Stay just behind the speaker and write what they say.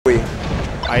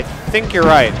I think you're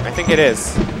right. I think it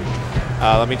is.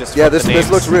 Let me just. Yeah, this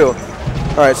looks real.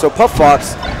 All right, so Puff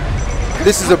Fox.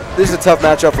 This is a tough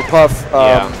matchup for Puff.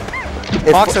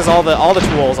 Fox has all the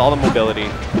tools, all the mobility.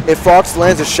 If Fox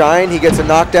lands a shine, he gets a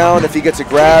knockdown. If he gets a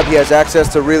grab, he has access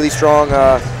to really strong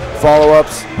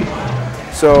follow-ups.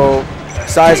 So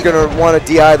Sai's going to want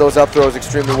to DI those up throws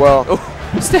extremely well. Oh,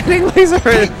 standing laser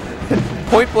in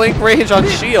point-blank range on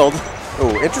shield.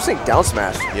 Oh, interesting down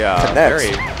smash. Yeah, connects.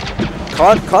 very.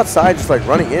 Caught Sai just like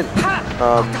running in,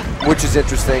 which is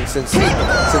interesting since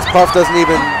Puff doesn't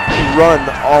even run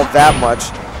all that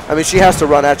much. I mean, she has to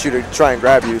run at you to try and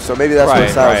grab you, so maybe that's what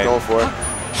Sai was going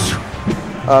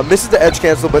for. Misses the edge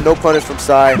cancel, but no punish from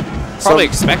Sai. Probably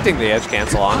expecting the edge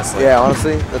cancel, honestly. Yeah,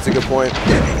 honestly, that's a good point.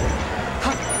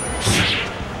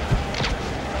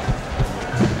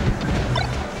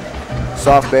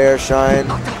 Soft bear, shine.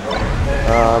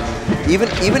 Even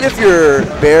if your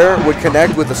bear would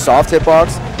connect with the soft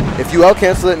hitbox, if you out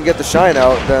cancel it and get the shine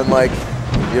out, then like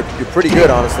you're pretty good,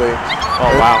 honestly.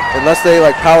 Oh wow! Unless they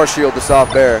like power shield the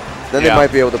soft bear, then they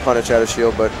might be able to punish out of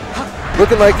shield. But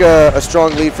looking like a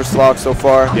strong lead for Slox so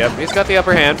far. Yep, he's got the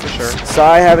upper hand for sure.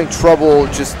 Sai having trouble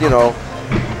just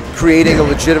creating a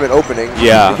legitimate opening.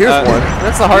 Yeah, here's one.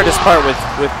 That's the hardest part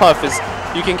with Puff is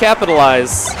you can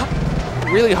capitalize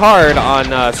really hard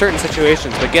on certain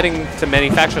situations, but getting to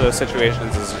manufacture those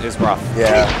situations is rough.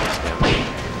 Yeah.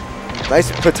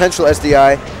 Nice potential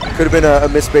SDI. Could have been a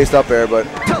misspaced up air, but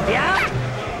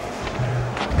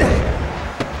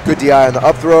good DI on the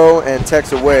up throw and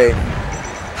techs away.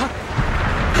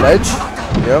 Ledge.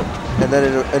 Yep. And then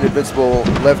an invincible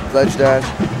left ledge dash.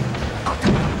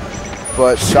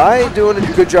 But Sai doing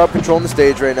a good job controlling the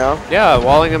stage right now. Yeah,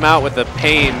 walling him out with the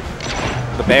pain,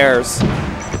 the bears.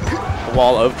 The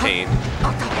wall of pain.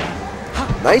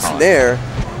 Nice nair.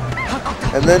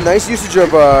 And then nice usage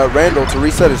of Randall to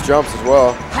reset his jumps as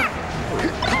well.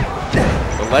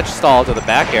 The ledge stall to the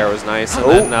back air was nice. And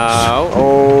then,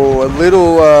 a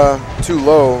little too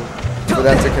low for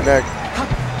that to connect.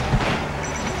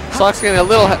 Slox getting a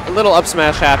little up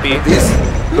smash happy.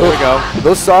 There we go.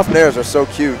 Those soft nairs are so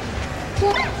cute.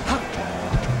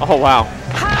 Oh wow.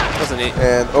 Wasn't it?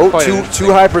 And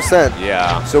too high percent.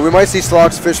 Yeah. So we might see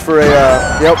Slox fish for a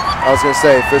I was gonna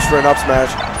say fish for an up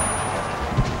smash.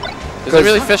 Is it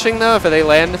really fishing though if they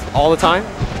land all the time?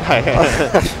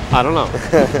 I don't know.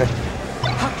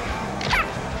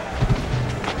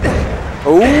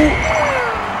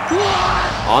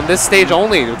 On this stage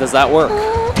only does that work.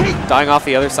 Dying off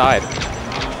the other side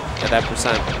at that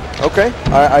percent. Okay,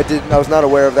 I was not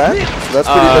aware of that, so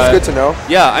that's good to know.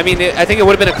 Yeah, I mean, I think it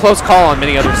would have been a close call on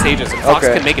many other stages, and Fox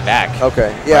can make it back.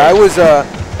 Okay, yeah, I was a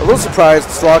little surprised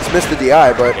Slox missed the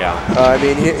DI, but I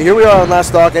mean, here we are on last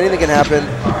stock. Anything can happen,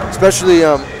 especially.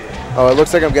 Oh, it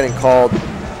looks like I'm getting called.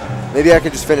 Maybe I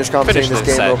can just finish commentating this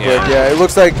game real quick. Yeah, it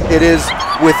looks like it is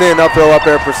within up throw up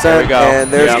air percent, and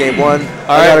there's game one.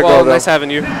 All right, well, nice having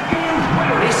you.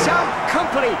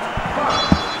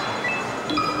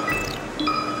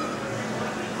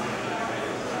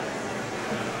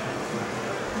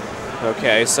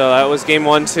 Okay, so that was game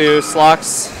 1-2.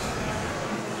 Slox.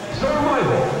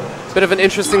 Bit of an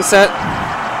interesting set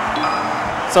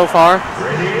so far.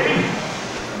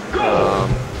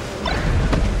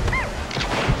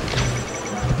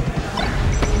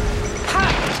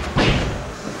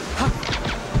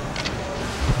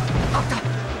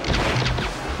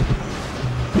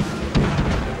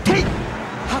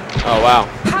 Oh, wow.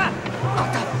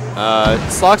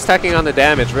 Slox tacking on the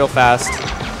damage real fast.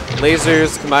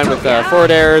 Lasers combined with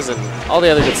forward airs and all the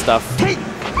other good stuff.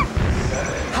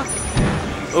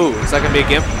 Ooh, is that going to be a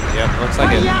gimp? Yep, looks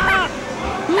like it.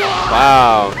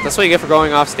 Wow, that's what you get for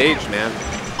going off stage, man.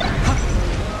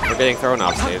 Or getting thrown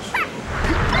off stage.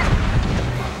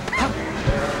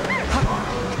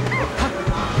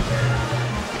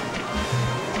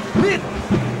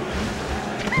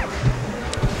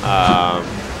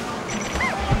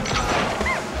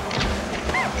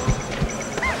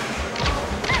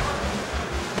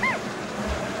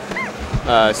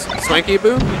 Swanky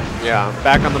Boo? Yeah,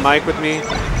 back on the mic with me.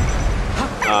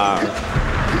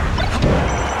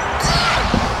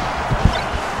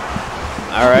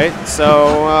 All right,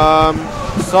 so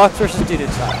Slox versus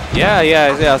Dudutsai.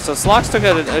 Yeah. So Slox took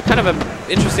a kind of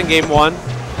an interesting game one,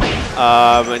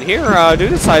 and here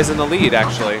Dudutsai's in the lead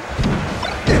actually.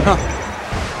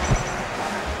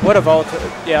 What a vault!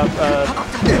 Yeah,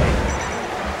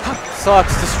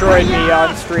 Slox destroyed me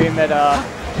on stream at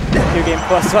New Game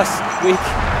Plus last week.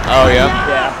 Oh yeah.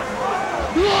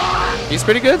 Yeah. He's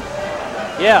pretty good.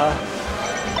 Yeah.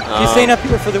 He's staying up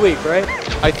here for the week, right?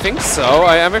 I think so.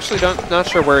 I'm actually not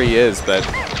sure where he is, but...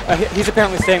 He's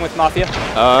apparently staying with Mafia.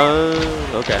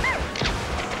 Okay.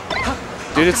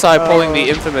 Dudutsai pulling the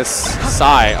infamous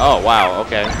Sai. Oh, wow,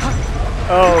 okay.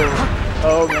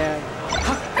 Oh man.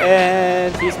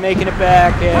 And he's making it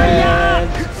back, and...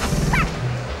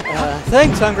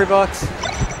 thanks, Hungry Box.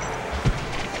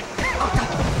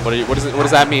 What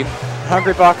does that mean?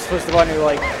 Hungry Box was the one who,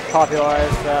 like,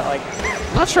 popularized that, like...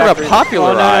 I'm not sure about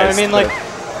popularized. Oh, no, I mean, like...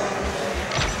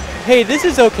 Hey, this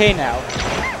is okay now.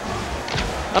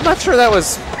 I'm not sure that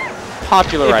was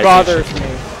popularization. It bothers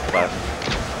me. But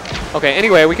okay,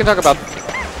 anyway, we can talk about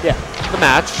the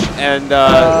match and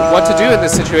what to do in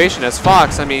this situation as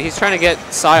Fox. I mean, he's trying to get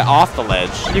Sai off the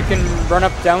ledge. You can run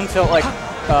up down till, like,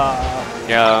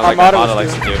 yeah, like Armada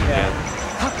likes to do. Yeah.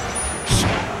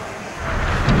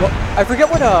 Well, I forget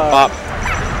what, I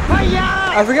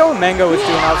forget what Mango was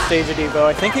doing off stage at Evo.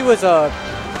 I think he was,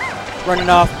 running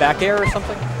off back air or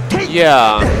something.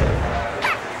 Yeah.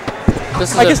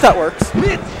 I guess that works.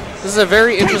 This is a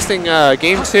very interesting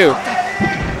game too.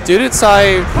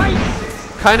 Dudutsai,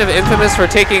 kind of infamous for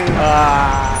taking.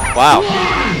 Wow.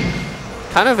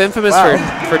 Kind of infamous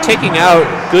for taking out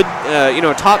good,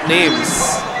 top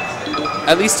names.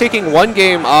 At least taking one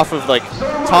game off of like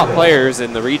top players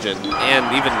in the region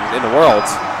and even in the world.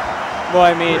 Well,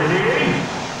 I mean,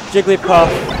 Jigglypuff,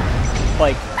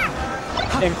 like,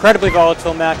 incredibly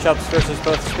volatile matchups versus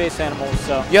both space animals.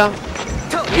 So yeah.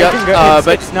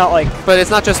 But it's not like. But it's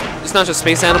not just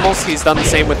space animals. He's done the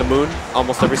same with the moon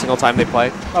almost every single time they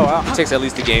play. Oh wow! It takes at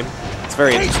least a game. It's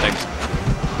very interesting.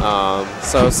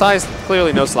 So Sai's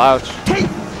clearly no slouch.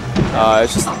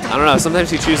 It's just I don't know. Sometimes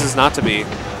he chooses not to be.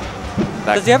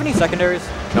 Does he have any secondaries?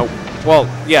 Nope. Well,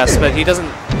 yes, but he doesn't.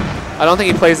 I don't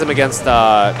think he plays them against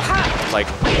like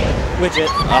Widget,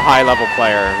 a high level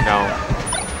player. No.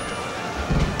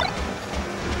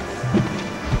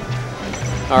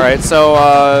 Alright, so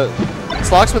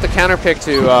Slox with the counter pick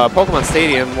to Pokemon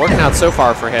Stadium, working out so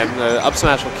far for him. The up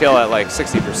smash will kill at like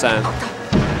 60%.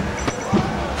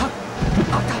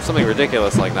 Something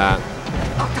ridiculous like that.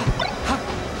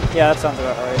 Yeah, that sounds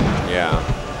about right. Yeah.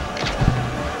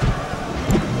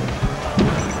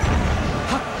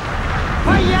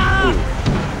 Ooh.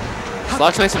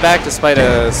 Slox makes it back despite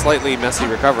a slightly messy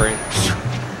recovery.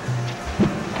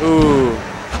 Ooh.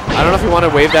 I don't know if he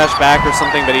wanted wave dash back or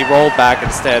something, but he rolled back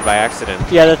instead by accident.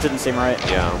 Yeah, that didn't seem right.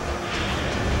 Yeah.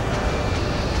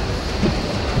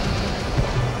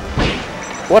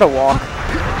 What a walk.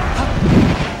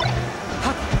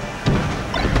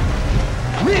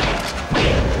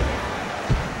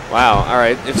 Wow,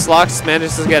 alright. If Slox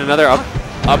manages to get another up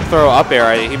throw up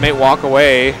air, he may walk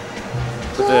away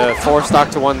with a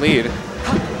 4-stock-to-1 lead.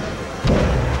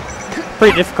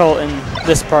 Pretty difficult in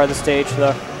this part of the stage,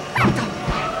 though.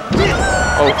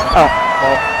 Oh,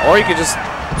 well, or you could just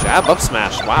jab up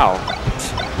smash. Wow.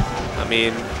 I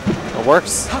mean, it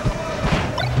works.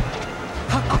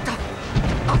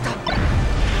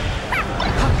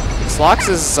 Slox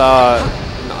is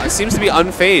seems to be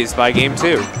unfazed by game 2.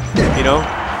 You know,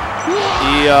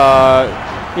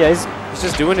 yeah, he's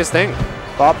just doing his thing.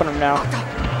 Bopping him now.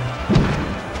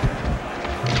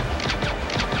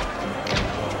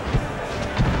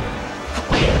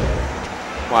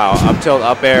 Wow, up tilt,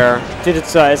 up air.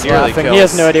 Dudutsai is laughing. He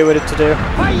has no idea what to do.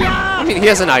 I mean, he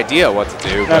has an idea what to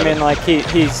do. I mean, like,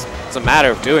 he's... It's a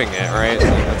matter of doing it, right?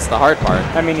 That's the hard part.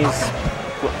 I mean,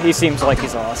 he seems like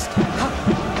he's lost.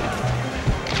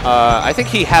 I think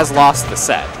he has lost the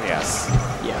set, yes.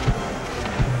 Yeah.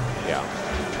 Yeah.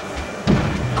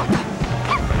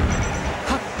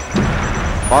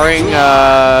 Barring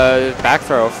back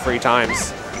throw 3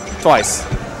 times. Twice.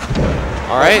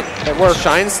 All right, it worked.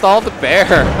 Shine stall the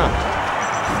bear.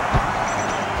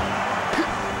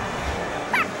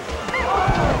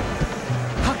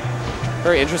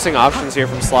 Very interesting options here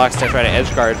from Slox to try to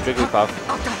edge guard Jigglypuff.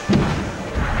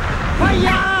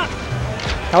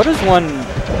 How does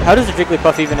a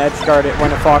Jigglypuff even edge guard it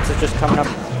when a Fox is just coming up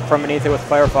from beneath it with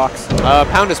Firefox?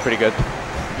 Pound is pretty good.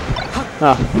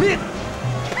 Oh.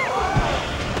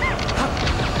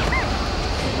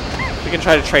 You can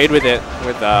try to trade with it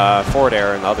with forward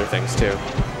air and other things too.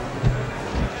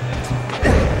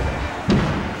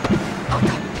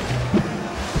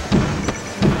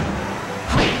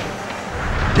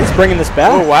 He's bringing this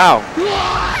back. Oh wow!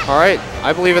 All right,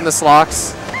 I believe in the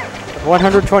Slox.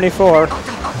 124. I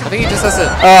think he just has to do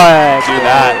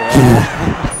that.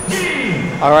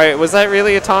 All right, was that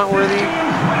really a taunt worthy?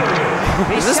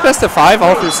 Is this best of 5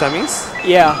 all through semis?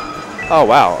 Yeah. Oh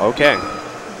wow. Okay.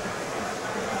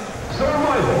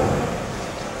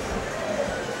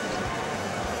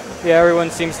 Yeah, everyone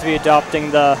seems to be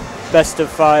adopting the best of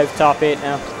 5 top 8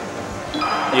 now.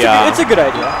 It's a good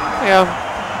idea. Yeah.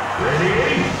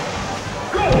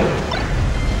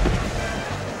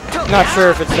 Not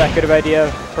sure if it's that good of an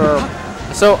idea for a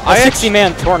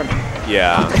 60-man tournament.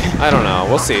 Yeah, I don't know.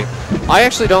 We'll see. I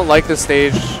actually don't like this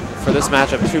stage for this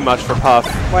matchup too much for Puff.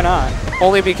 Why not?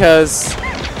 Only because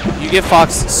you give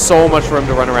Fox so much room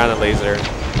to run around at laser,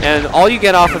 and all you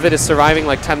get off of it is surviving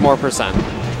like 10% more,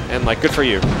 and like good for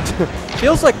you.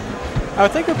 Feels like I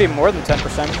would think it would be more than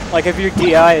 10%. Like if your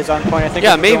DI is on point, I think.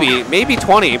 Yeah, maybe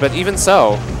 20, but even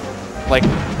so, like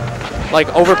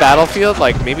over Battlefield,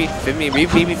 like maybe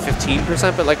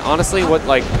 15%. But like honestly, what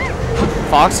like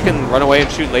Fox can run away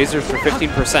and shoot lasers for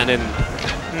 15%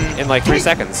 in like 3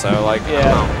 seconds. So like I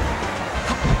don't know.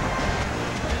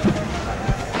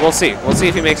 We'll see. We'll see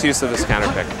if he makes use of this counter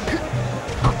pick.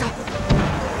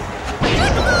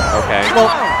 Okay. Well,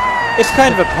 it's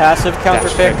kind of a passive counter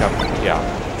pick. Yeah.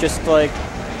 Just like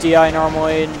DI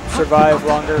normally and survive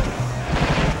longer.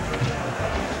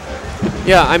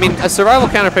 Yeah, I mean, a survival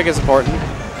counter pick is important.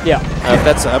 Yeah. If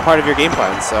that's a part of your game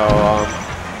plan, so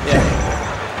yeah.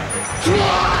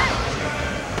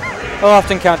 I'll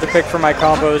often counter pick for my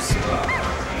combos,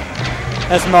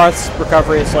 as Marth's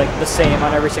recovery is like the same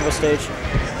on every single stage.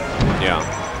 Yeah.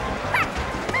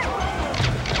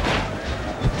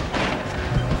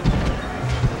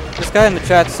 This guy in the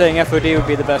chat's saying FOD would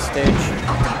be the best stage.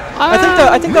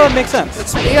 I think that would make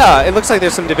sense. Yeah, it looks like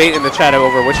there's some debate in the chat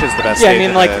over which is the best stage. Yeah, I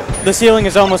mean, like, the ceiling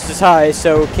is almost as high,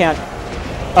 so can't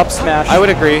up smash. I would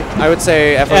agree. I would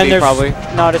say FOD and there's probably.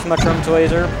 Not as much room to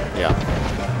laser. Yeah.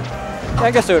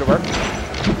 I guess it would work.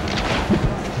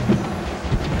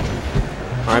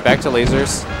 All right, back to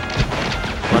lasers.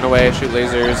 Run away, shoot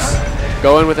lasers.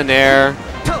 Go in with an air.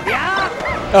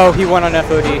 Oh, he won on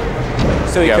FOD,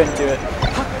 so he couldn't do it.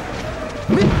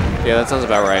 Yeah, that sounds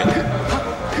about right.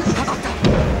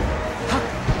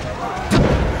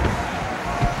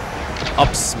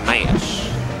 Up smash.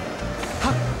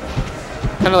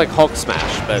 Kind of like Hulk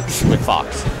smash, but with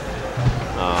Fox.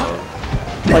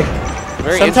 Like,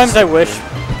 sometimes I wish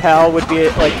PAL would be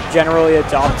like generally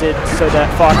adopted so that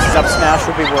Fox's up smash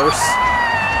would be worse.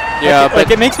 Yeah, like,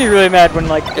 it makes me really mad when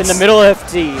like in the middle of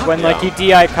FD, when like you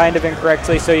DI kind of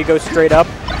incorrectly, so you go straight up.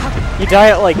 You die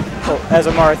at like, as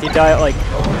a Marth, you die at like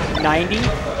 90.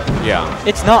 Yeah.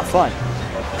 It's not fun.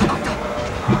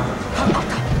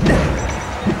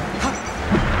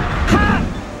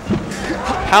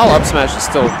 PAL up smash is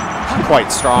still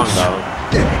quite strong though.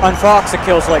 On Fox, it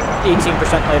kills like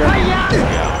 18% later.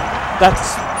 Yeah.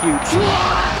 That's huge.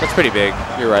 That's pretty big.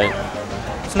 You're right.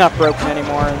 It's not broken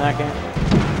anymore in that game.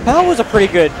 PAL was a pretty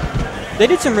good. They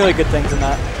did some really good things in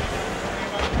that.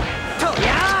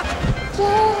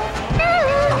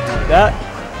 That.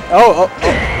 Oh,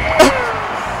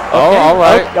 all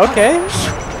right. Okay.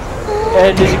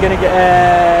 And is he gonna get?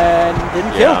 And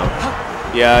didn't kill.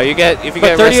 Yeah, you get if you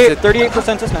but get rested.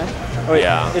 38% is nice. Oh, wait,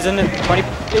 yeah. Isn't it 20?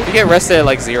 If you get rested at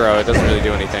like 0, it doesn't really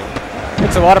do anything.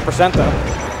 It's a lot of percent though.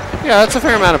 Yeah, that's a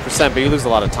fair amount of percent, but you lose a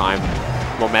lot of time,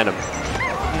 momentum.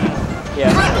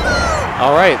 Yeah.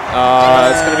 All right.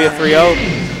 It's gonna be a 3-0,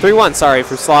 3-1. Sorry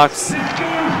for Slox.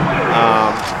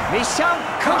 Mission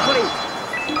complete.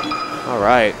 All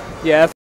right. Yeah.